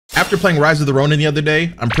after playing Rise of the Ronin the other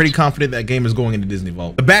day, I'm pretty confident that game is going into Disney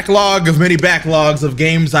Vault. The backlog of many backlogs of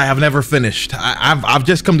games I have never finished. I've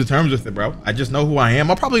just come to terms with it, bro. I just know who I am.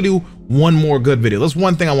 I'll probably do one more good video. That's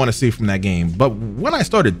one thing I want to see from that game. But when I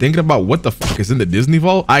started thinking about what the fuck is in the Disney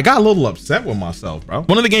Vault, I got a little upset with myself, bro.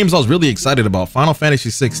 One of the games I was really excited about, Final Fantasy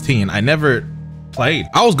 16, I never played.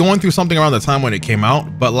 I was going through something around the time when it came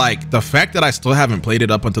out, but like the fact that I still haven't played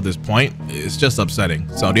it up until this point is just upsetting.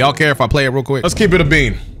 So do y'all care if I play it real quick? Let's keep it a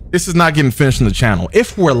bean. This is not getting finished on the channel.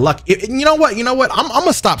 If we're lucky, you know what? I'm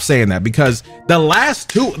gonna stop saying that, because the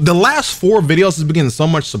last 4 videos has been getting so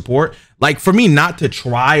much support. Like, for me not to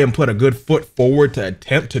try and put a good foot forward to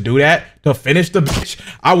attempt to do that, to finish the bitch,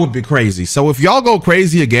 I would be crazy. So if y'all go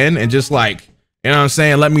crazy again and just like, you know what I'm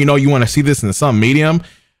saying, let me know you want to see this in some medium,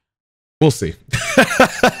 we'll see.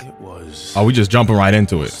 It was. Oh, we just jumping right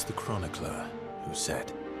into it. The chronicler who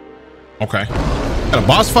said. Okay. Got a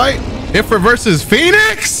boss fight? Ifrit versus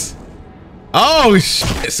Phoenix? Oh,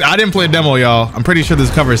 shit. I didn't play a demo, y'all. I'm pretty sure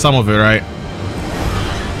this covers some of it, right?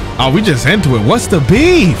 Oh, we just into it. What's the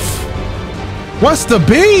beef? What's the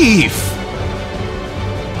beef?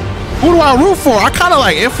 Who do I root for? I kind of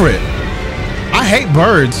like Ifrit. I hate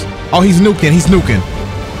birds. Oh, he's nuking. He's nuking.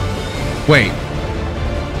 Wait.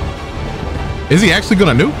 Is he actually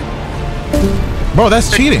gonna nuke? Bro,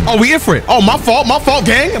 that's cheating. Oh, we Ifrit. Oh, my fault,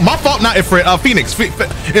 gang. My fault, not Ifrit. Phoenix.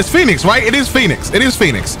 It's Phoenix, right? It is Phoenix. It is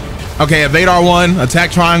Phoenix. Okay, evade R1,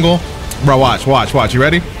 attack triangle. Bro, watch. You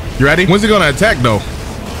ready? You ready? When's he gonna attack though?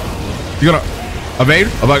 You gonna evade?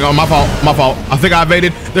 Oh my God, my fault. I think I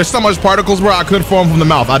evaded. There's so much particles where I could form from the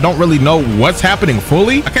mouth. I don't really know what's happening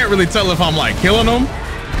fully. I can't really tell if I'm like killing them.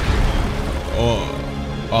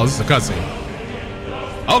 Oh, this is a cutscene.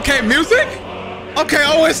 Okay, music. Okay,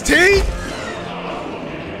 OST.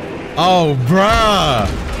 Oh, bruh.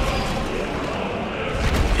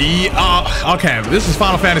 Yeah, okay, this is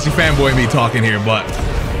Final Fantasy fanboy me talking here, but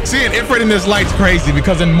seeing Ifrit in this light's crazy,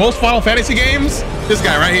 because in most Final Fantasy games, this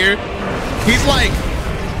guy right here, he's like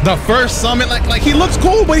the first summon, like he looks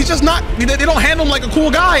cool, but he's just not, they don't handle him like a cool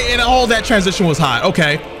guy, and all that transition was hot.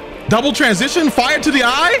 Okay, double transition, fire to the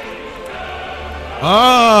eye.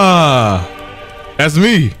 Ah, that's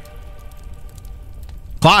me.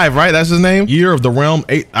 Clive, right? That's his name? Year of the Realm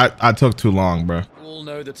 8. I took too long, bro. All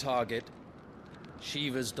know the target.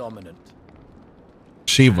 Shiva's dominant.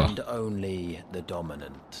 Shiva. And only the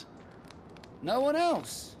dominant. No one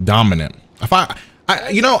else. Dominant. If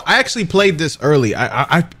you know, I actually played this early.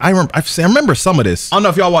 I remember some of this. I don't know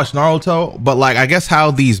if y'all watch Naruto, but like, I guess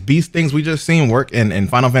how these beast things we just seen work in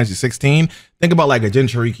Final Fantasy 16. Think about like a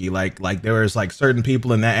Jinchuriki. Like there was like certain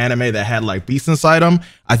people in that anime that had like beasts inside them.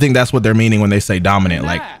 I think that's what they're meaning when they say dominant.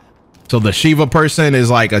 Like, so the Shiva person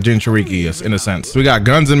is like a Jinchuriki in a sense. We got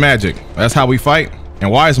guns and magic. That's how we fight.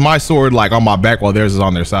 And why is my sword like on my back while theirs is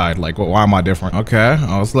on their side? Like, why am I different? Okay,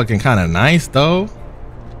 oh, it's looking kind of nice though.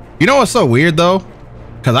 You know what's so weird though?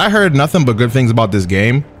 Because I heard nothing but good things about this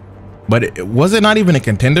game, but was it not even a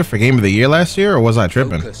contender for Game of the Year last year, or was I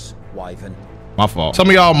tripping? Focus, Wyvern. My fault. Some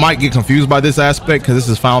of y'all might get confused by this aspect because this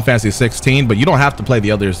is Final Fantasy 16, but you don't have to play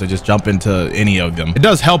the others to just jump into any of them. It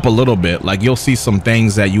does help a little bit. Like, you'll see some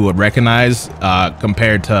things that you would recognize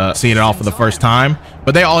compared to seeing it all for the first time,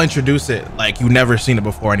 but they all introduce it like you've never seen it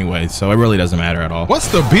before anyway, so it really doesn't matter at all. What's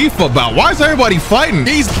the beef about? Why is everybody fighting?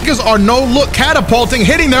 These niggas are no-look catapulting,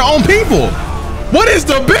 hitting their own people. What is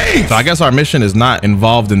the beef? So I guess our mission is not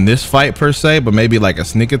involved in this fight per se, but maybe like a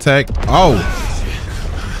sneak attack. Oh,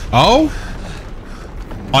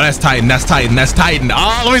 that's Titan. That's Titan. That's Titan.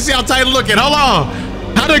 Oh, let me see how Titan looking. Hold on.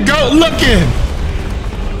 How the goat looking?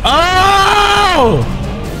 Oh,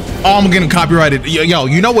 I'm getting copyrighted. Yo,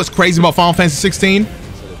 you know what's crazy about Final Fantasy 16?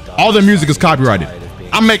 All the music is copyrighted.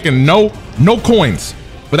 I'm making no coins,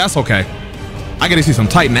 but that's okay. I gotta see some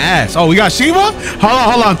Titan ass. Oh, we got Shiva?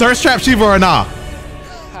 Hold on. Thirst trap Shiva or nah?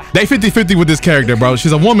 They 50-50 with this character, bro.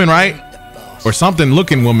 She's a woman, right? Or something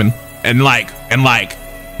looking woman. And like,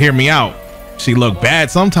 hear me out. She look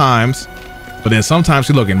bad sometimes, but then sometimes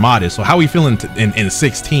she looking modest. So how we feeling in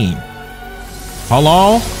 16?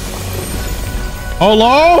 Hello?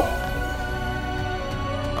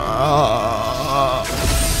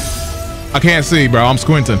 I can't see, bro. I'm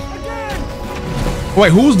squinting.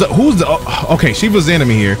 Wait, who's the okay, Shiva's the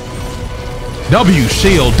enemy here. W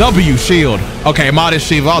shield. Okay, modest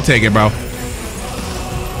Shiva. I'll take it, bro.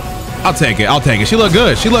 I'll take it. She look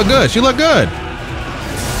good.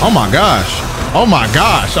 Oh my gosh.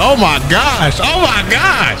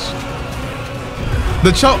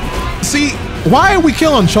 The see, why are we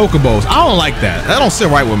killing chocobos? I don't like that. That don't sit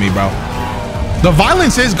right with me, bro. The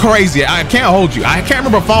violence is crazy. I can't hold you. I can't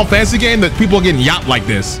remember a Final Fantasy game that people are getting yapped like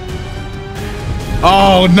this.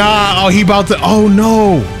 Oh, nah. Oh, he about to. Oh,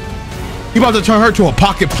 no. He about to turn her to a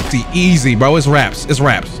pocket pussy. Easy, bro. It's wraps. It's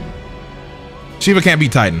wraps. Shiva can't be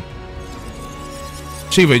Titan.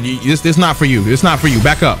 Shiva, this not for you. It's not for you.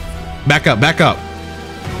 Back up. Back up. Back up.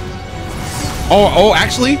 Oh,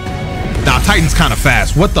 actually, nah, Titan's kind of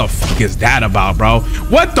fast. What the fuck is that about, bro?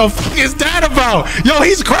 What the fuck is that about? Yo,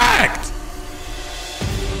 he's cracked.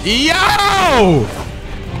 Yo.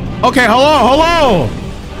 Okay, hold on.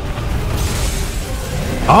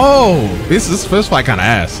 Oh, this fight kind of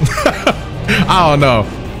ass. I don't know.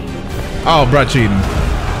 Oh, bro, cheating.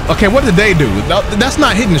 Okay, what did they do? That's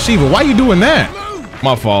not hitting Shiva. Why you doing that?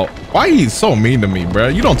 My fault. Why he's so mean to me, bro?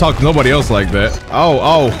 You don't talk to nobody else like that. Oh.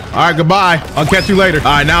 All right, goodbye. I'll catch you later. All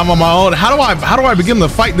right, now I'm on my own. How do I begin to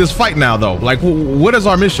fight this fight now, though? Like, what is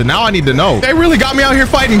our mission? Now I need to know. They really got me out here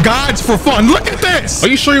fighting gods for fun. Look at this. Are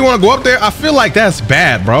you sure you want to go up there? I feel like that's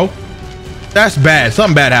bad, bro. That's bad.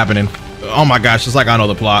 Something bad happening. Oh my gosh, it's like I know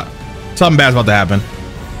the plot. Something bad's about to happen.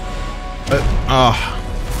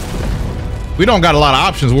 We don't got a lot of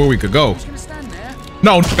options where we could go.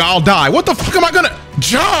 No, I'll die. What the fuck am I gonna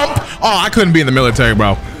jump? Oh, I couldn't be in the military,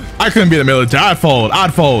 bro. I couldn't be in the military. I'd fold.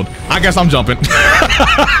 I guess I'm jumping.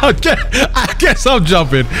 I guess I'm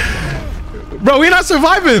jumping. Bro, we're not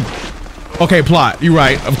surviving. Okay, plot. You're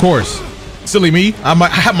right, of course. Silly me. I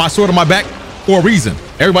have my sword on my back for a reason.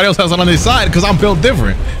 Everybody else has it on their side because I'm built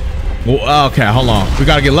different. Well, okay, hold on. We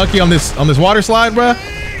gotta get lucky on this water slide, bro.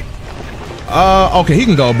 Okay, he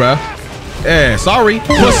can go, bro. Yeah, sorry,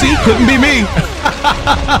 pussy, couldn't be me.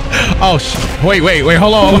 Oh, wait,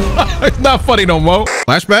 hold on. It's not funny no more.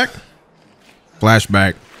 Flashback.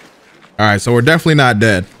 All right, so we're definitely not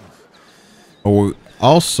dead. But we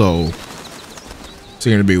also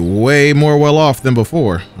seem to be way more well off than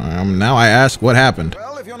before. Now I ask, what happened?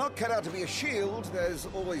 Well, if you're not cut out to be a shield, there's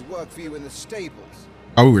always work for you in the stables.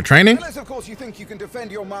 Oh, we were training? Unless, of course, you think you can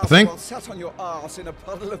defend your master while sat on your ass in a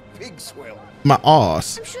puddle of pig swill. My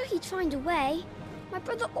ass. I'm sure he'd find a way. My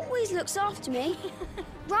brother always looks after me.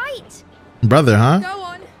 Right? Brother, huh? Go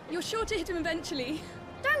on. You're sure to hit him eventually.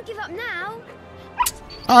 Don't give up now.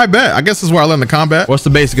 I bet. I guess this is where I learn the combat. What's the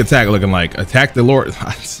basic attack looking like? Attack the Lord.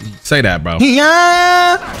 Say that, bro.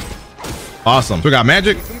 Yeah. Awesome. So we got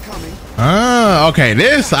magic. Okay.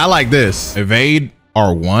 I like this. Evade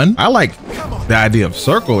R1. I like the idea of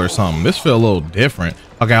circle or something. This feel a little different.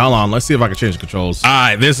 Okay, hold on. Let's see if I can change the controls. All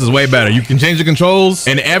right, this is way better. You can change the controls.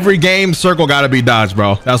 In every game, circle got to be dodged,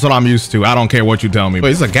 bro. That's what I'm used to. I don't care what you tell me.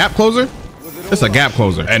 Wait, it's a gap closer? It's a gap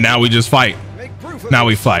closer. And now we just fight. Now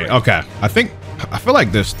we fight. Okay. I feel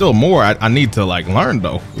like there's still more I need to like learn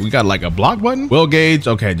though. We got like a block button. Will gauge.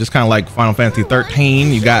 Okay, just kind of like Final Fantasy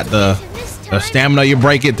 13. You got the stamina. You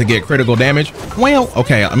break it to get critical damage. Well,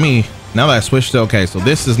 okay. I mean, now that I switched to, okay, so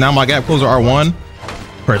this is now my gap closer R1.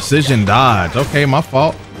 Precision dodge. Okay, my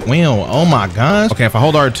fault. Well, oh my gosh. Okay, if I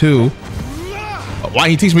hold R2, why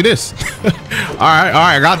he teach me this? all right,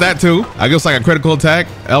 I got that too. I guess like a critical attack.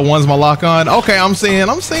 L1's my lock on. Okay, I'm seeing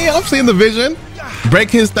the vision.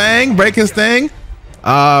 Break his thing.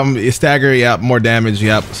 Stagger, yep, more damage,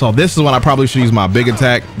 yep. So this is when I probably should use my big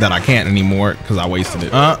attack that I can't anymore because I wasted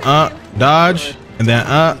it. Dodge, and then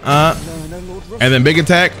and then big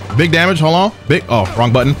attack, big damage. Hold on, oh,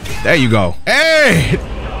 wrong button. There you go. Hey,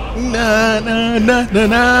 I'm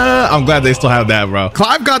glad they still have that, bro.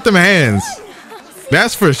 Clive got them hands.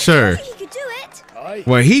 That's for sure.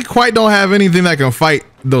 Well, he quite don't have anything that can fight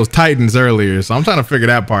those Titans earlier, so I'm trying to figure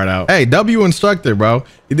that part out. Hey, W instructor, bro.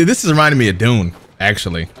 This is reminding me of Dune,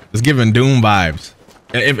 actually. It's giving Dune vibes.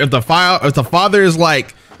 If the father is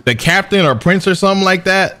like the captain or prince or something like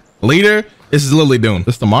that, leader, this is literally Dune.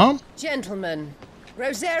 This the mom? Gentlemen,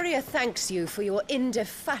 Rosaria thanks you for your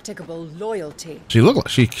indefatigable loyalty. She look like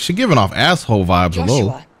she giving off asshole vibes a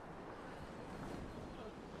little.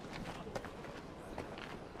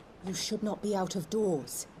 You should not be out of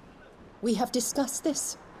doors. We have discussed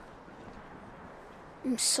this.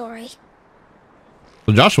 I'm sorry.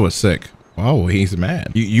 So Joshua's sick. Oh, he's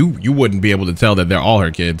mad. You wouldn't be able to tell that they're all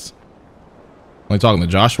her kids. Only talking to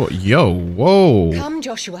Joshua. Yo, whoa. Come,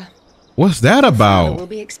 Joshua. What's that about? Will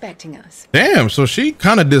be expecting us. Damn, so she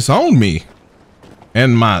kind of disowned me.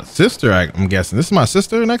 And my sister, I'm guessing. This is my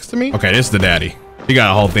sister next to me? Okay, this is the daddy. He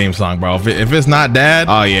got a whole theme song, bro. If it's not dad,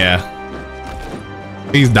 oh yeah.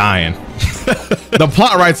 He's dying. The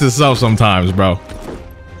plot writes itself sometimes, bro.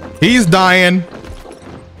 He's dying.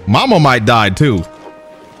 Mama might die too.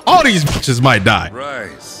 All these bitches might die.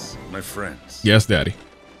 Rise, my friends. Yes, daddy.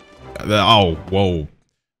 Oh, whoa.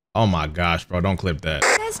 Oh my gosh, bro. Don't clip that.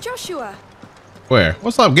 There's Joshua. Where?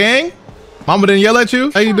 What's up, gang? Mama didn't yell at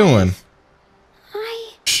you? How you doing?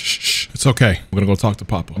 Hi. Shh. It's okay. I'm gonna go talk to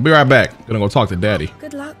Papa. I'll be right back. I'm gonna go talk to Daddy.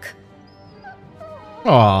 Good luck.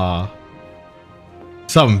 Aw.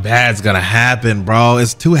 Something bad's gonna happen, bro.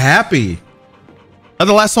 It's too happy. That's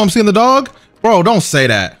the last time I'm seeing the dog? Bro, don't say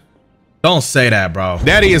that. Don't say that, bro.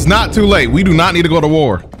 Daddy, it's not too late. We do not need to go to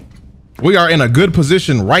war. We are in a good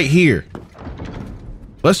position right here.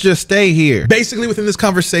 Let's just stay here. Basically, within this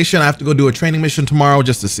conversation, I have to go do a training mission tomorrow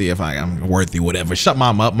just to see if I'm worthy, whatever. Shut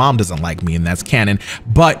mom up. Mom doesn't like me, and that's canon.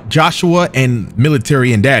 But Joshua and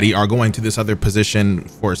military and daddy are going to this other position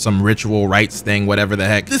for some ritual rites thing, whatever the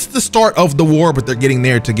heck. This is the start of the war, but they're getting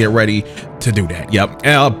there to get ready to do that.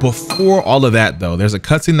 Yep. Before all of that, though, there's a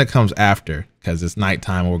cutscene that comes after, because it's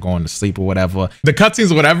nighttime and we're going to sleep or whatever. The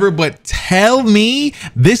cutscene's whatever, but tell me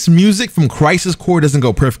this music from Crisis Core doesn't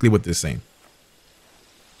go perfectly with this scene.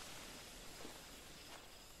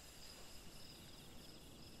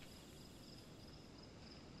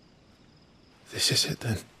 This is it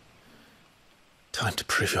then. Time to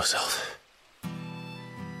prove yourself.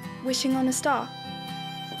 Wishing on a star.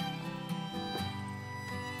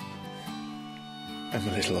 I'm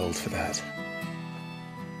a little old for that.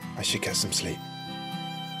 I should get some sleep.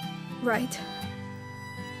 Right.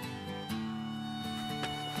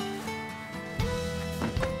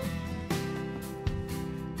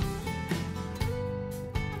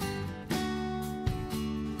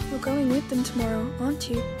 You're going with them tomorrow, aren't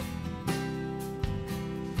you?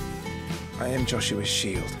 I am Joshua's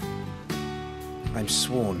shield. I'm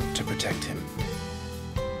sworn to protect him.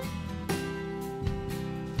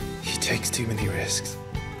 He takes too many risks.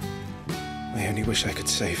 I only wish I could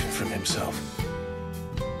save him from himself.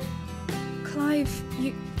 Clive,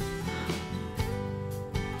 you...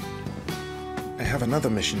 I have another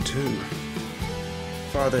mission too.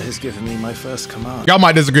 Father has given me my first command. Y'all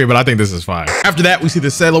might disagree, but I think this is fine. After that, we see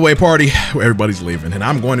the sail away party where everybody's leaving, and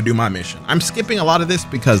I'm going to do my mission. I'm skipping a lot of this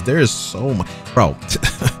because there is so much, bro.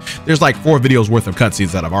 There's like 4 videos worth of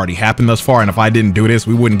cutscenes that have already happened thus far, and if I didn't do this,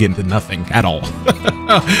 we wouldn't get into nothing at all.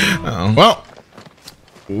 Well,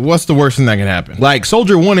 what's the worst thing that can happen? Like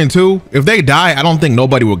Soldier 1 and 2, if they die, I don't think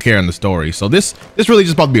nobody will care in the story. So this really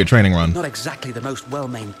just about to be a training run. Not exactly the most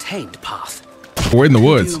well-maintained path. We're in the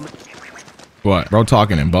woods. What? Bro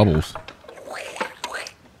talking in bubbles.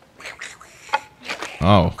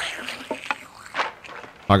 Oh.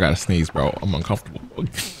 I gotta sneeze, bro. I'm uncomfortable. You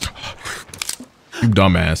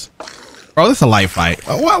dumbass. Bro, this is a light fight.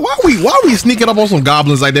 Why are we sneaking up on some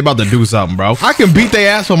goblins like they about to do something, bro? I can beat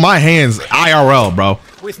their ass with my hands IRL, bro.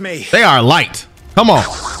 With me. They are light. Come on.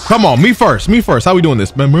 Come on. Me first. Me first. How we doing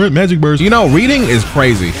this? Magic burst. You know, reading is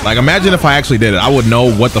crazy. Like, imagine if I actually did it. I would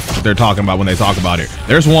know what the fuck they're talking about when they talk about it.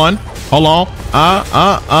 There's one. Hold on.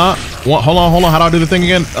 Hold on. How do I do the thing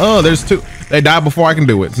again? There's 2. They died before I can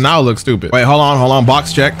do it. Now it looks stupid. Wait, hold on.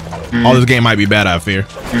 Box check. Oh, this game might be bad, I fear.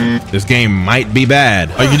 This game might be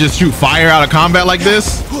bad. Oh, you can just shoot fire out of combat like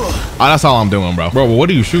this? Oh, that's all I'm doing, bro. Bro, what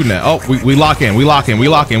are you shooting at? Oh, we lock in.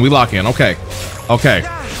 Okay.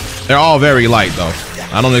 They're all very light, though.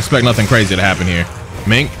 I don't expect nothing crazy to happen here.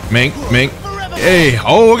 Mink. Hey,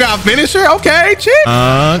 oh, we got a finisher. Okay, chick.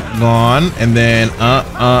 Gone. And then,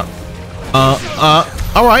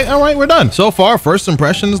 all right, we're done. So far, first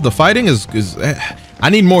impressions, the fighting is I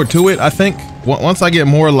need more to it, I think. Once I get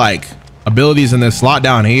more, like, abilities in this slot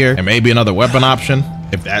down here, and maybe another weapon option,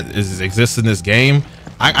 if that exists in this game,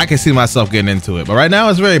 I can see myself getting into it. But right now,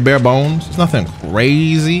 it's very bare bones. It's nothing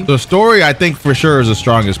crazy. The story, I think, for sure is the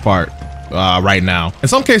strongest part right now. In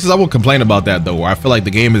some cases, I will complain about that, though, where I feel like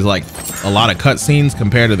the game is, like, a lot of cutscenes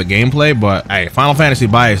compared to the gameplay. But, hey, Final Fantasy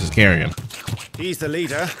bias is carrying. He's the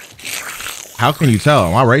leader. How can you tell?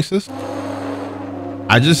 Am I racist?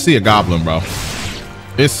 I just see a goblin, bro.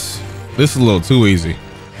 This is a little too easy.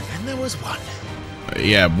 And then there was one.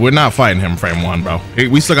 Yeah, we're not fighting him frame 1, bro.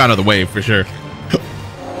 We still got another wave for sure.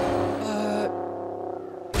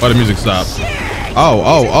 Oh, the music stopped.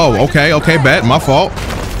 Oh, okay, bet. My fault.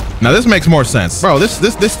 Now this makes more sense. Bro,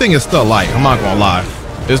 this thing is still light. I'm not gonna lie.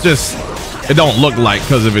 It's just, it don't look light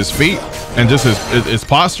because of his feet and just his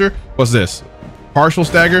posture. What's this? Partial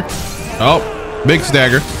stagger? Oh, big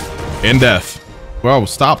stagger. In death. Bro,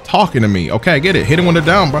 stop talking to me. Okay, get it. Hit him when they're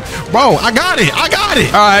down, bro. Bro, I got it.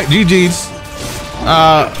 All right, GG's.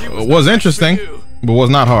 Was interesting, but was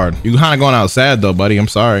not hard. You kind of going out sad though, buddy. I'm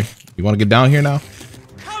sorry. You want to get down here now?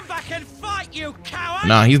 Come back and fight, you coward!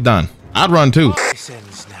 Nah, he's done. I'd run too.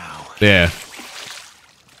 Yeah.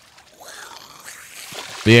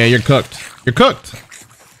 Yeah, you're cooked. You're cooked.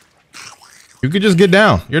 You could just get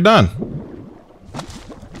down. You're done.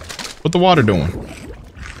 What the water doing?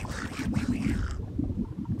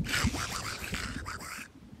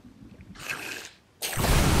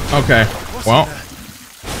 Okay. Well,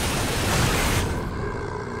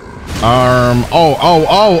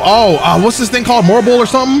 What's this thing called? Marble or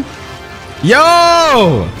something?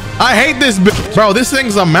 Yo, I hate this, bro. This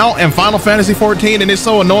thing's a mount in Final Fantasy 14, and it's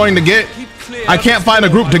so annoying to get. I can't find a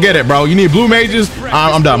group to get it, bro. You need blue mages.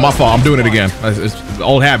 I'm done. My fault. I'm doing it again. It's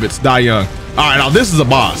old habits die young. All right, now this is a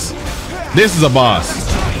boss. This is a boss.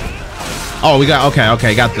 Oh, we got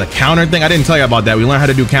okay. Got the counter thing. I didn't tell you about that. We learned how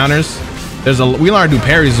to do counters. We learned how to do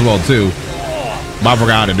parries as well too. But I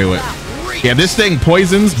forgot how to do it. Yeah, this thing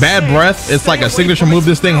poisons. Bad breath. It's like a signature move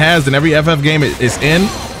this thing has in every FF game it's in.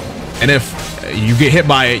 And if you get hit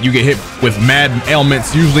by it, you get hit with mad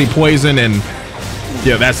ailments, usually poison, and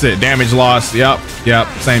yeah, that's it. Damage loss. Yep.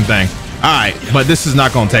 Same thing. All right, but this is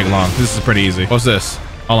not gonna take long. This is pretty easy. What's this?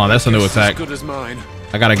 Hold on, that's a new attack. As good as mine.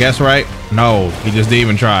 I gotta guess right? No, he just didn't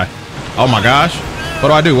even try. Oh my gosh. What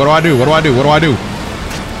do I do? What do I do? What do I do? What do I do?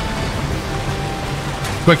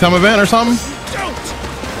 Quick time event or something?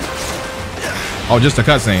 Oh, just a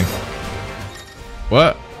cutscene.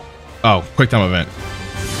 What? Oh, quick time event.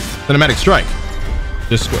 Cinematic strike.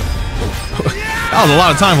 Just that was a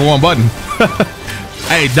lot of time for one button.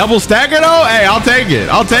 Hey, double stagger though? Hey, I'll take it.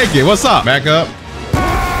 I'll take it. What's up? Back up.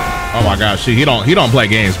 Oh my gosh, he don't play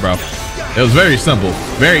games, bro. It was very simple.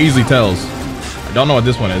 Very easy tells. I don't know what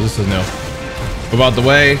this one is. This is new. Move out the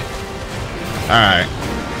way. Alright.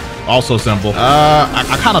 Also simple.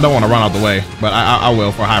 I kind of don't want to run out the way, but I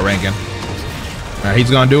will for high ranking. Alright,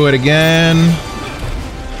 he's gonna do it again.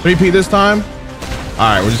 3P this time.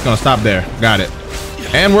 Alright, we're just gonna stop there. Got it.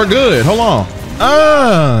 And we're good. Hold on.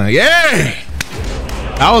 Yeah.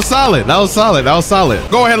 That was solid. That was solid. That was solid.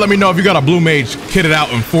 Go ahead, let me know if you got a blue mage kitted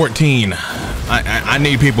out in 14. I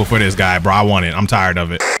need people for this guy, bro. I want it. I'm tired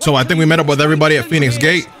of it. So I think we met up with everybody at Phoenix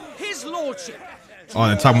Gate. Oh,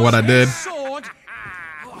 and tell me what I did.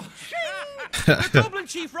 The Goblin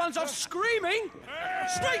Chief runs off screaming.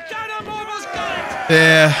 Straight down on Marvel's gullet.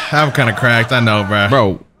 Yeah, I'm kind of cracked. I know, bro.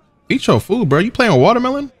 Bro, eat your food, bro. You playing with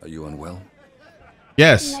watermelon? Are you unwell?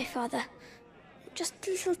 Yes. No, Father. Just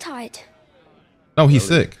a little tired. No, he's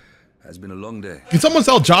sick. Has been a long day. Can someone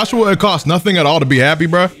tell Joshua it costs nothing at all to be happy,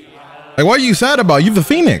 bro? Like, what are you sad about? You the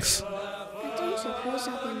Phoenix. I don't suppose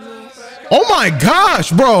I'll be missed. Oh my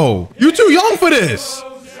gosh, bro. You too young for this.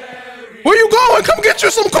 Where you going? Come get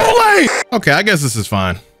you some Kool-Aid. Okay, I guess this is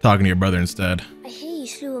fine. Talking to your brother instead. I hear you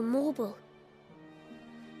slew a Morble.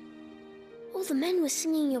 All the men were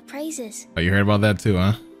singing your praises. Oh, you heard about that too,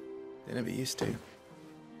 huh? They never used to.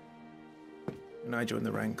 When I joined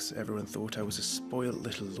the ranks, everyone thought I was a spoiled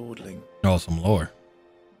little lordling. Oh, some lore.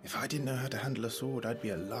 If I didn't know how to handle a sword, I'd be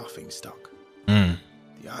a laughingstock. The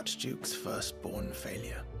Archduke's firstborn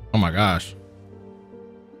failure. Oh my gosh.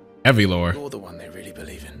 Heavy lore. You're the one they really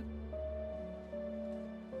believe in.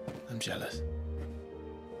 I'm jealous.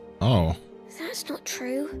 Oh. That's not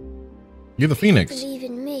true. You're the Phoenix. They believe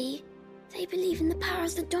in me. They believe in the power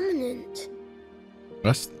of the dominant.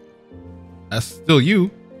 That's still you.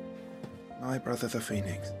 My brother the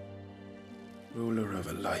Phoenix. Ruler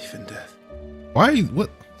over life and death. Why? What?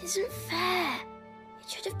 It isn't fair. It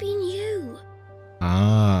should have been you.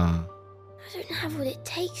 Ah. I don't have what it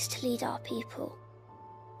takes to lead our people.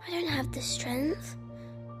 I don't have the strength.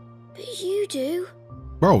 But you do.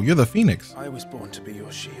 Bro, you're the Phoenix. I was born to be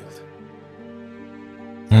your shield.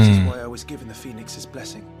 This is why I was given the Phoenix's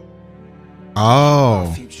blessing. Oh.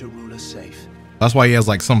 Our future ruler safe. That's why he has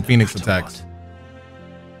like some Phoenix attacks.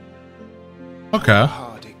 Okay. How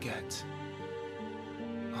hard it gets.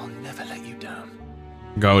 I'll never let you down.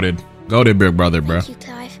 Goated. Goated big brother, bro. Thank you,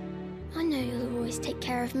 Clive. I know you'll always take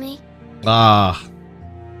care of me. Ah.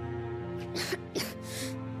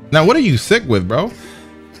 Now, what are you sick with, bro?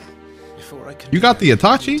 Before I can You got the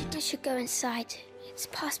Itachi? I should go inside. It's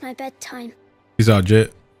past my bedtime. He's out,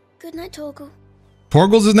 Jit. Good night, Torgal.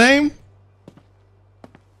 Torgal's his name?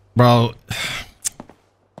 Bro.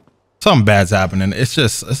 Something bad's happening.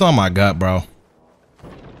 It's on my gut, bro.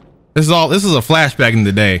 This is a flashback in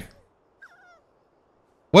the day.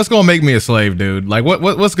 What's gonna make me a slave, dude? Like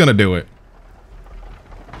what's gonna do it?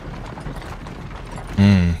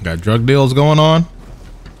 Got drug deals going on.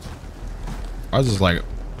 I was just like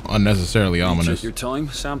unnecessarily ominous. Took your time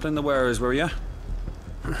sampling the wares, were you?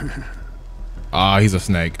 Ah, he's a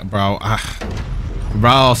snake, bro.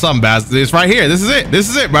 Bro, something bad. It's right here. This is it. This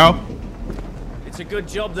is it, bro. It's a good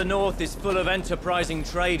job the North is full of enterprising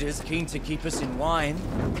traders keen to keep us in wine.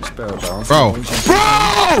 Bro. Bro!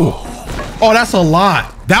 Oh, that's a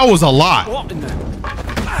lot. That was a lot. What in the...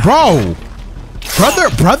 Bro!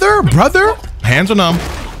 Brother? Hands are numb.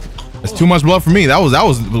 It's too much blood for me. That was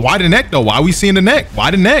why the neck though? Why we seeing the neck? Why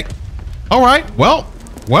the neck? All right. Well,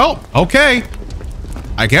 okay.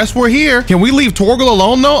 I guess we're here. Can we leave Torgal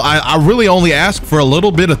alone though? I really only ask for a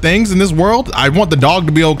little bit of things in this world. I want the dog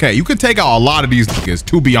to be okay. You could take out a lot of these niggas,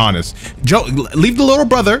 to be honest. Joe, leave the little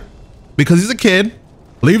brother because he's a kid.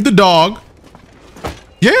 Leave the dog.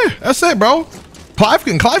 Yeah, that's it, bro. Clive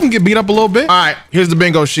can get beat up a little bit. All right, here's the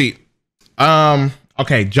bingo sheet.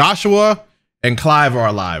 Okay, Joshua and Clive are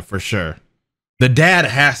alive for sure. The dad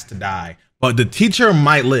has to die, but the teacher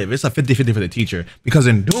might live. It's a 50-50 for the teacher because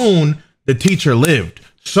in Dune, the teacher lived.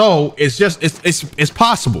 So it's just, it's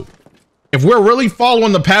possible. If we're really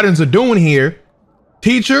following the patterns of Dune here,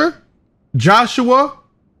 teacher, Joshua,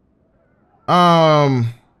 the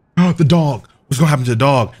dog. What's gonna happen to the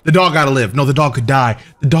dog? The dog gotta live. No, the dog could die.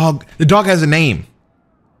 The dog has a name.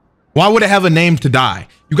 Why would it have a name to die?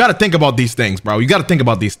 You got to think about these things, bro. You got to think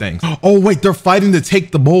about these things. Oh, wait, they're fighting to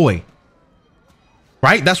take the boy.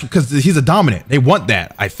 Right? That's because he's a dominant. They want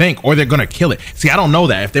that, I think, or they're going to kill it. See, I don't know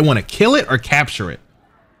that if they want to kill it or capture it.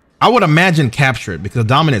 I would imagine capture it because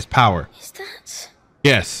dominant is power. Is that?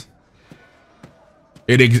 Yes.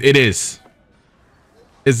 It is.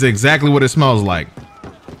 It's exactly what it smells like.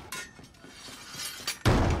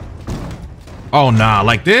 Oh, nah,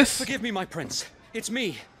 like this? Forgive me, my prince. It's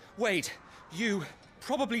me. Wade, you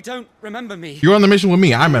probably don't remember me. You're on the mission with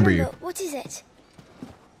me. I remember you. What is it?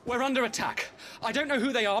 We're under attack. I don't know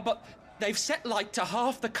who they are, but they've set light to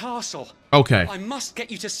half the castle. Okay. I must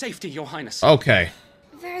get you to safety, Your Highness. Okay.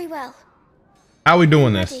 Very well. How are we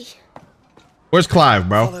doing this? Where's Clive,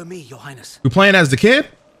 bro? Follow me, Your Highness. We playing as the kid?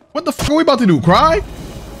 What the fuck are we about to do? Cry?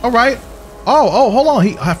 All right. Oh, hold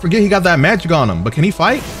on. I forget he got that magic on him, but can he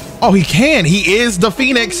fight? Oh, he can. He is the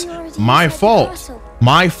Phoenix. My fault.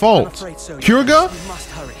 My fault. Kurga?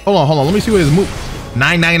 Hold on. Let me see what his move.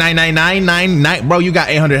 9999999. Bro, you got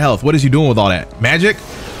 800 health. What is you doing with all that? Magic?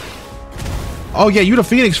 Oh yeah, you the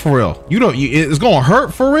Phoenix for real. It's gonna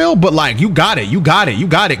hurt for real, but like you got it. You got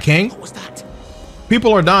it, King. What was that?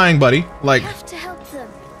 People are dying, buddy. Like, I have to help them.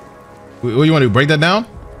 What do you want to do? Break that down?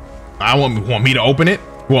 I want me to open it.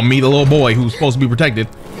 You want me, the little boy who's supposed to be protected?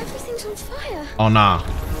 Everything's on fire. Oh nah.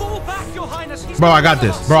 Fall back, Your Highness. Bro, I got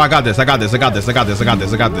this. Bro, I got this.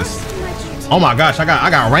 Oh my gosh, I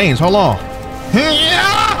got range. Hold on.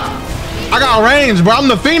 I got range, bro. I'm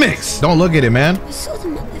the Phoenix. Don't look at it, man. I saw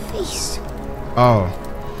them at the feast. Oh.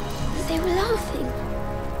 They were laughing.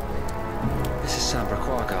 This is Sambra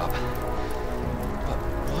Quagab. But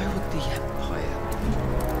why would the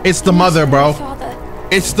Empire? It's the mother, bro. Father.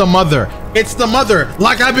 It's the mother. It's the mother.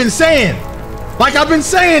 Like I've been saying.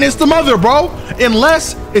 It's the mother, bro.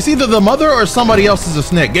 Unless it's either the mother or somebody else is a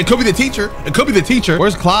snake. It could be the teacher.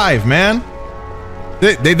 Where's Clive, man?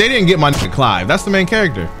 They didn't get my Clive. That's the main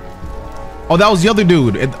character. Oh, that was the other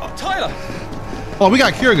dude. Tyler. Oh, we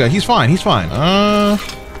got Kurga. He's fine.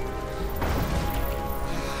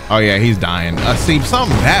 Oh yeah, he's dying. See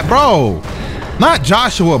something that, bro. Not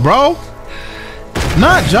Joshua, bro.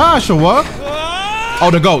 Not Joshua. Oh,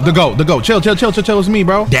 the goat. Chill. It's me,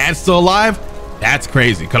 bro. Dad's still alive? That's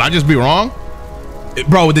crazy. Could I just be wrong?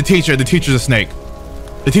 Bro, the teacher's a snake.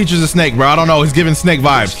 The teacher's a snake, bro. I don't know. He's giving snake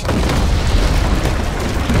vibes.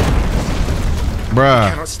 Bruh. We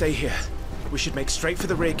cannot stay here. We should make straight for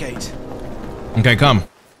the rear gate. Okay, come.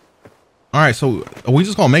 All right, so are we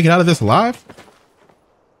just gonna make it out of this alive?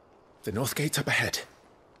 The north gate's up ahead.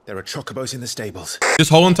 There are chocobos in the stables. This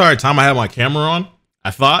whole entire time I had my camera on,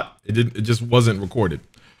 I thought it just wasn't recorded.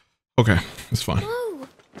 Okay, it's fine. No, I'm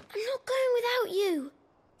not going without you.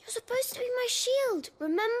 You're supposed to be my shield,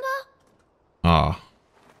 remember? Ah.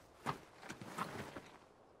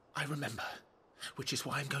 I remember, which is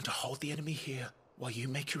why I'm going to hold the enemy here while you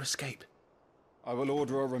make your escape. I will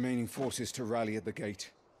order our remaining forces to rally at the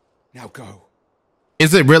gate. Now go.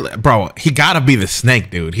 Is it really? Bro, he gotta be the snake,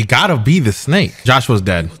 dude. He gotta be the snake. Joshua's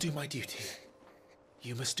dead. I'll do my duty.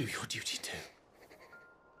 You must do your duty too.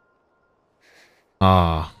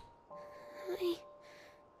 Ah.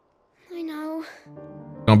 I know.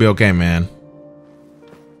 Gonna be okay, man.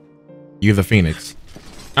 You're the Phoenix.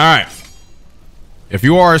 All right. If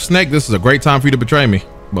you are a snake, this is a great time for you to betray me,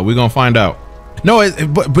 but we're gonna find out. No,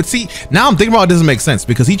 but see, now I'm thinking about it, doesn't make sense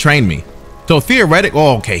because he trained me. So theoretically,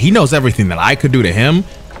 oh, okay, he knows everything that I could do to him,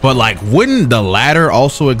 but like, wouldn't the ladder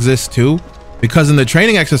also exist too? Because in the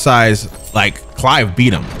training exercise, like Clive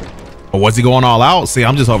beat him, or was he going all out? See,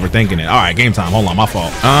 I'm just overthinking it. All right, game time. Hold on, my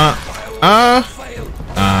fault.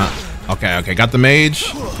 Okay, got the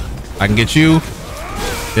mage. I can get you.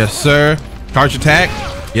 Yes, sir. Charge attack.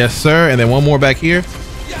 Yes, sir. And then one more back here.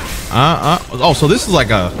 Oh, so this is like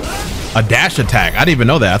a dash attack. I didn't even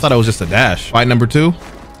know that. I thought it was just a dash. Fight number 2.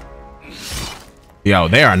 Yo,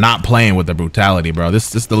 they are not playing with the brutality, bro.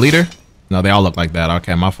 This the leader? No, they all look like that.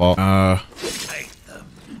 Okay, my fault.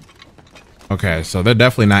 Okay, so they're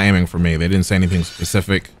definitely not aiming for me. They didn't say anything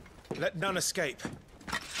specific. Let none escape.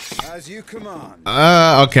 As you command.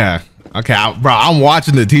 Okay. Okay, bro, I'm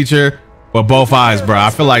watching the teacher with both eyes, bro. I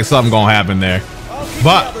feel like something gonna happen there.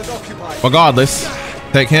 But regardless,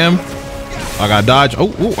 take him. I got dodge.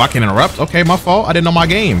 Oh, ooh, I can interrupt. Okay, my fault. I didn't know my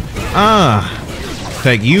game.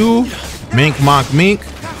 Take you. Mink, monk, mink.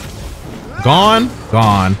 Gone.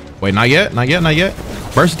 Gone. Wait, not yet. Not yet. Not yet.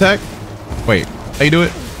 Burst attack. Wait, how you do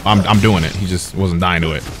it? I'm doing it. He just wasn't dying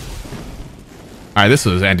to it. All right, this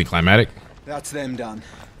was anticlimactic. That's them done.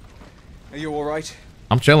 Are you all right?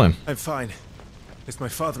 I'm chilling. I'm fine. It's my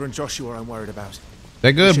father and Joshua I'm worried about.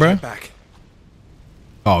 They're good, bro. Back.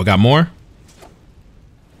 Oh, we got more?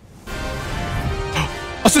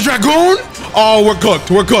 That's a dragoon? Oh, we're cooked.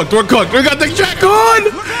 We're cooked. We're cooked. We got the dragoon.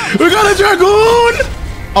 We got a dragoon.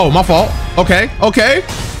 Oh, my fault. Okay. Okay.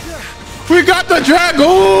 We got the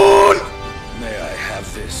dragoon. May I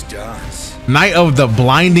have this dance? Night of the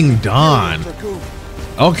Blinding Dawn.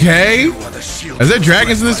 Okay. Is there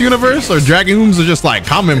dragons in this universe, or dragoons are just like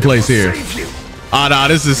commonplace here? Oh no,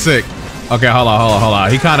 this is sick. Okay, hold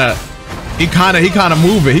on. He kind of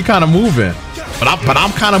moving. But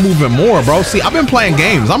I'm kind of moving more, bro. See, I've been playing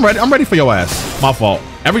games. I'm ready for your ass. My fault.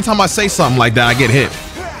 Every time I say something like that, I get hit.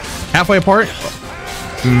 Halfway apart.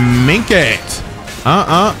 Mink it.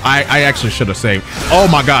 I actually should have saved. Oh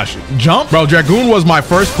my gosh. Jump, bro. Dragoon was my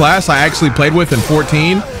first class I actually played with in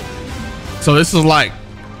 14. So this is like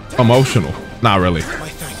emotional. Not really.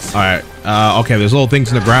 All right. Okay, there's little things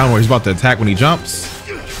in the ground where he's about to attack when he jumps.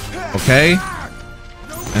 Okay.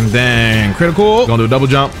 And then critical. Gonna do a double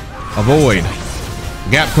jump. Avoid.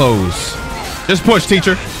 Gap close. Just push,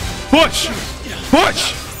 teacher. Push.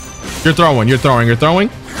 Push. You're throwing. You're throwing. You're throwing.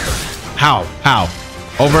 How? How?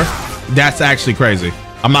 Over. That's actually crazy.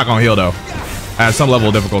 I'm not gonna heal though. At some level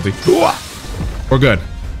of difficulty. We're good.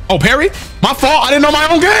 Oh, parry? My fault. I didn't know my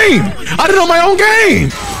own game. I didn't know my own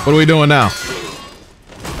game. What are we doing now?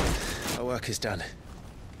 Our work is done.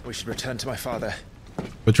 We should return to my father.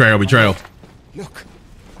 Betrayal. Betrayal. Look.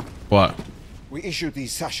 What? We issued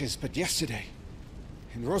these sashes but yesterday.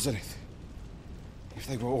 In Rosalith. If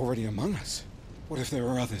they were already among us, what if there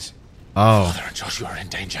were others? Oh. Father and Joshua are in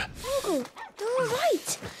danger. Oh, they're all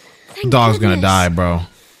right. Dog's gonna die, bro.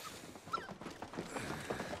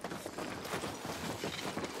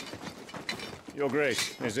 Your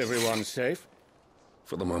Grace, is everyone safe?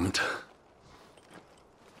 For the moment.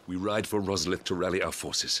 We ride for Rosalith to rally our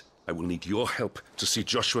forces. I will need your help to see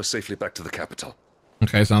Joshua safely back to the capital.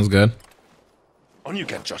 Okay, sounds good. On you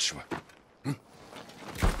get, Joshua.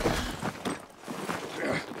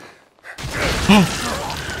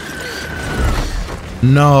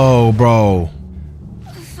 No, bro.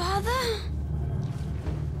 Father?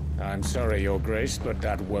 I'm sorry, Your Grace, but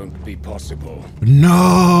that won't be possible.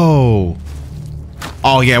 No.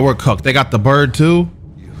 Oh yeah, we're cooked. They got the bird too.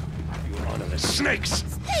 You honorless snakes!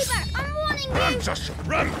 Stay back! I'm warning you! Run, Joshua,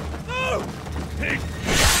 run! No! Pig!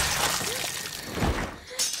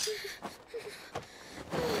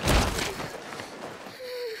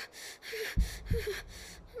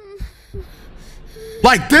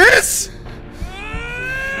 Like this?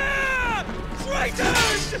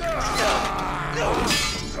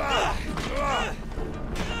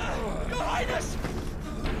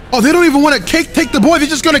 Oh, they don't even want to take the boy. They're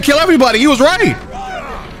just gonna kill everybody. He was right.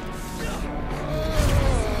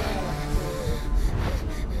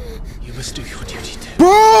 You must do your duty, too.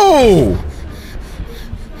 Bro!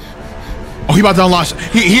 Oh, he about to unleash.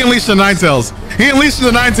 He unleashed the Nine Tails. He unleashed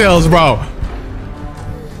the Nine Tails, bro.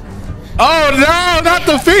 Oh no, not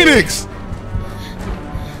the Phoenix.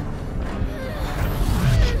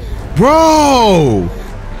 Bro.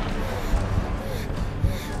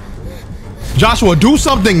 Joshua, do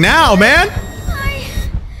something now, man.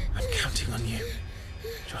 I'm counting on you,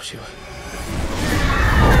 Joshua.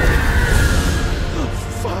 Oh,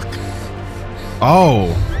 fuck.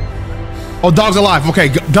 Oh. Oh, dog's alive. Okay,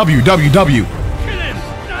 W. Kill him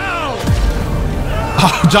now!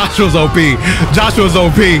 Oh, Joshua's OP. Joshua's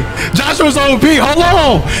OP. Joshua's OP. Hold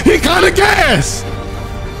on. He kind of gas.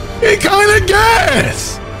 He kind of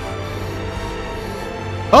gas.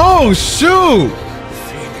 Oh, shoot.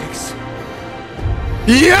 Phoenix.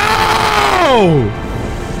 Yo!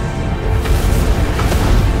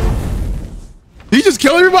 He just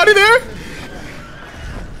killed everybody there?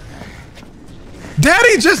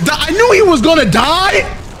 Daddy just died. I knew he was gonna die.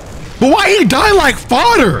 But why he die like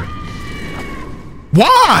fodder?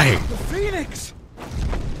 Why? The Phoenix!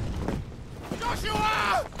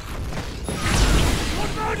 Joshua!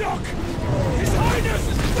 Lord Murdoch! His Highness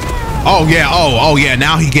is there! Oh yeah, oh yeah,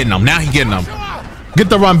 now he getting them. Now he getting them. Get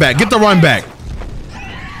the run back. Get the run back.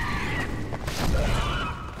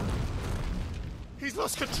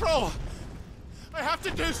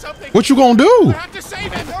 to do something. What you gonna do? I have to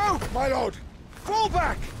save him. No, my lord. Fall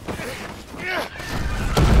back.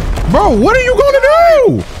 Bro, what are you gonna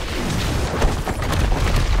do?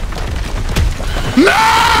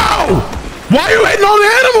 No! Why are you hitting on the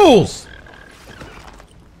animals?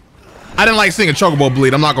 I didn't like seeing a chocobo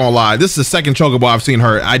bleed. I'm not gonna lie. This is the second chocobo I've seen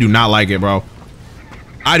hurt. I do not like it, bro.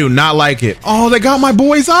 I do not like it. Oh, they got my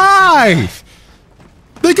boy's eye.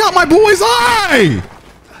 They got my boy's eye.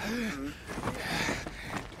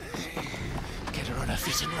 Get her on her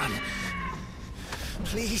feet and run.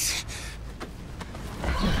 Please.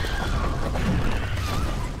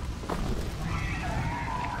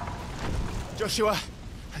 Joshua,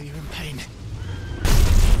 are you in pain?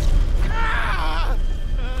 Ah!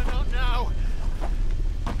 Not now.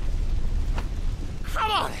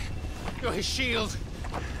 Come on. You're his shield.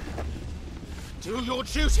 Do your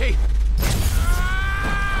duty.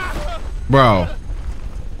 Bro.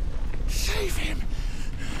 Save him.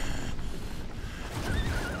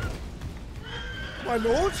 My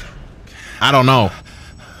lord? I don't know.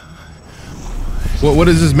 What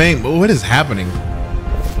is this main? What is happening?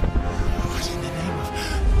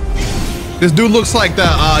 This dude looks like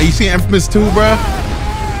the you see Infamous 2, bruh?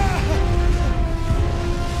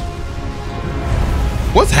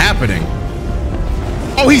 What's happening?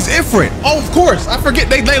 Oh, he's Ifrit. Oh, of course. I forget.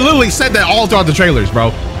 They literally said that all throughout the trailers,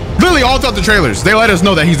 bro. Literally all throughout the trailers. They let us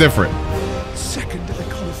know that he's Ifrit. Second to the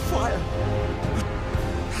call of fire.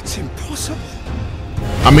 That's impossible.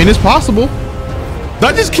 I mean, it's possible. Did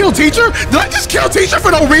I just kill Teacher? Did I just kill Teacher for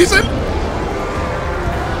no reason?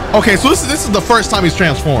 Okay, so this is the first time he's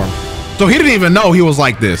transformed. So he didn't even know he was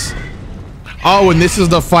like this. Oh, and this is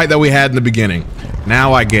the fight that we had in the beginning.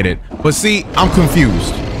 Now I get it. But see, I'm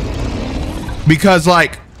confused. Because,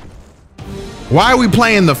 like, why are we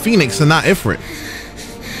playing the Phoenix and not Ifrit?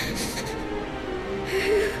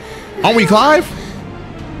 Aren't we Clive?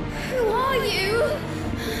 Who are you?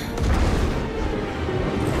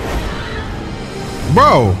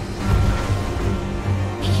 Bro.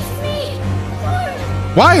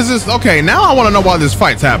 Why is this? Okay, now I want to know why this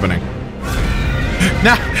fight's happening.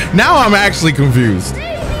 Now I'm actually confused.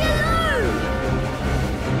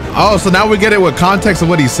 Oh, so now we get it with context of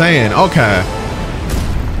what he's saying. Okay.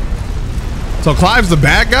 So Clive's the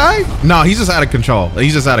bad guy? No, he's just out of control.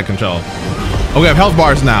 He's just out of control. Oh, we have health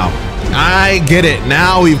bars now. I get it.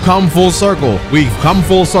 Now we've come full circle. We've come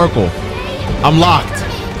full circle. I'm locked.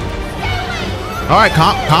 All right,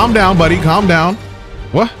 calm down, buddy. Calm down.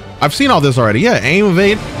 What? I've seen all this already. Yeah, aim,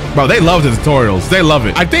 evade. Bro, they love the tutorials. They love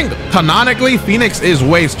it. I think canonically, Phoenix is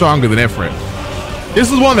way stronger than Ifrit.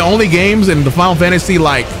 This is one of the only games in the Final Fantasy,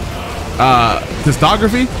 like,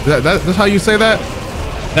 discography. That's how you say that?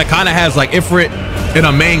 That kind of has, like, Ifrit in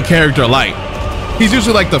a main character light. He's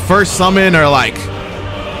usually, like, the first summon or, like,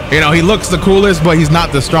 you know, he looks the coolest, but he's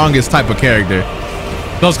not the strongest type of character.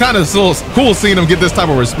 So it's kind of so cool seeing him get this type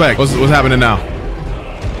of respect. What's happening now?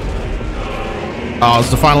 Oh,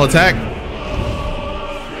 it's the final attack.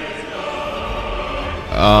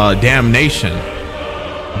 Damnation.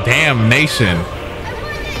 Damnation.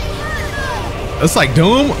 It's like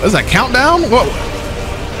Doom. Is that countdown? What?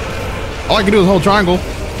 All I can do is hold triangle.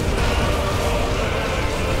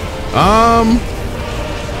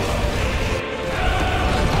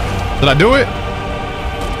 Did I do it?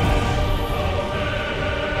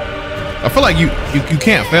 I feel like you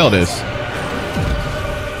can't fail this.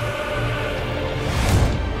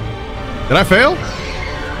 Did I fail?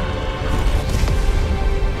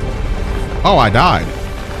 Oh, I died.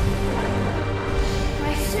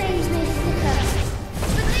 My flames may flicker, but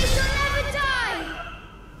they shall never die.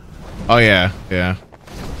 Oh yeah, yeah.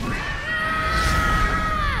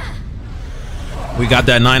 We got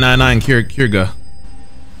that 999 Kirga.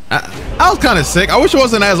 I was kind of sick. I wish it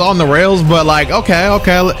wasn't as on the rails, but like, okay.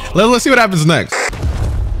 Let's see what happens next.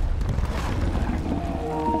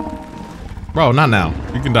 Bro, not now.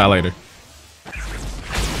 You can die later.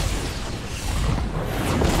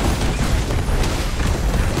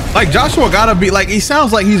 Like, Joshua gotta be like, he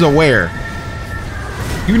sounds like he's aware.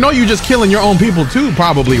 You know you're just killing your own people too,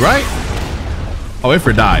 probably, right? Oh,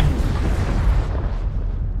 Ifrit died.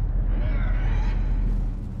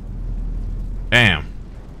 Damn.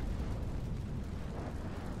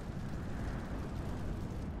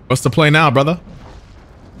 What's the play now, brother?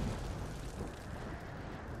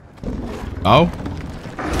 Oh.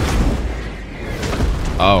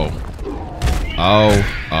 Oh. Oh.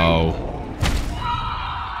 Oh.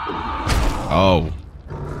 Oh.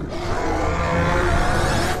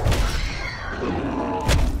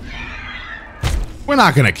 We're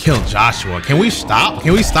not gonna kill Joshua. Can we stop?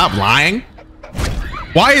 Can we stop lying?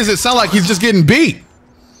 Why does it sound like he's just getting beat?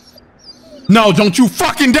 No, don't you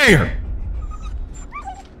fucking dare!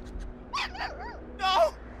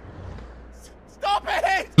 No! Stop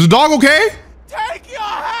it! Is the dog okay? Take your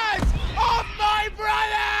hands off my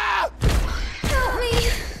brother! Help me.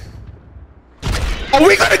 Are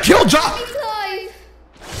we gonna kill Josh?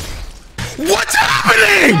 What's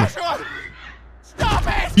happening? Joshua! Stop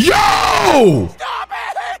it! Yo! Stop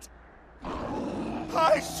it!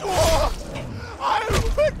 I swore I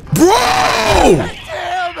would Bro! protect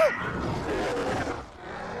him!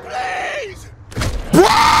 Please! Bro!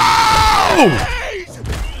 Please!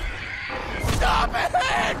 Stop it!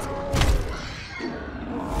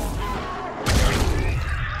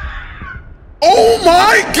 Oh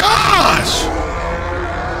my gosh!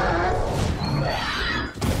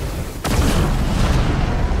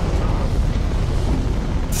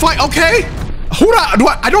 Fight, okay? Who do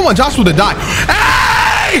I don't want Joshua to die.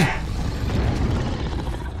 Hey!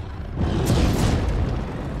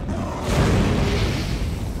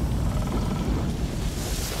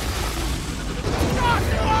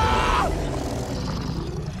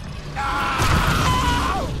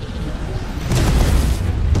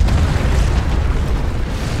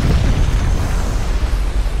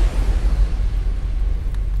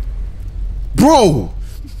 Bro!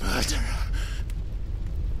 Murderer.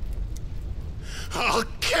 I'll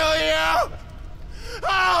kill you!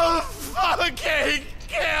 I'll fucking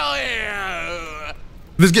kill you!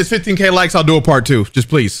 If this gets 15K likes, I'll do a part 2. Just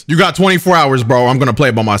please. You got 24 hours, bro. I'm gonna play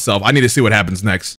it by myself. I need to see what happens next.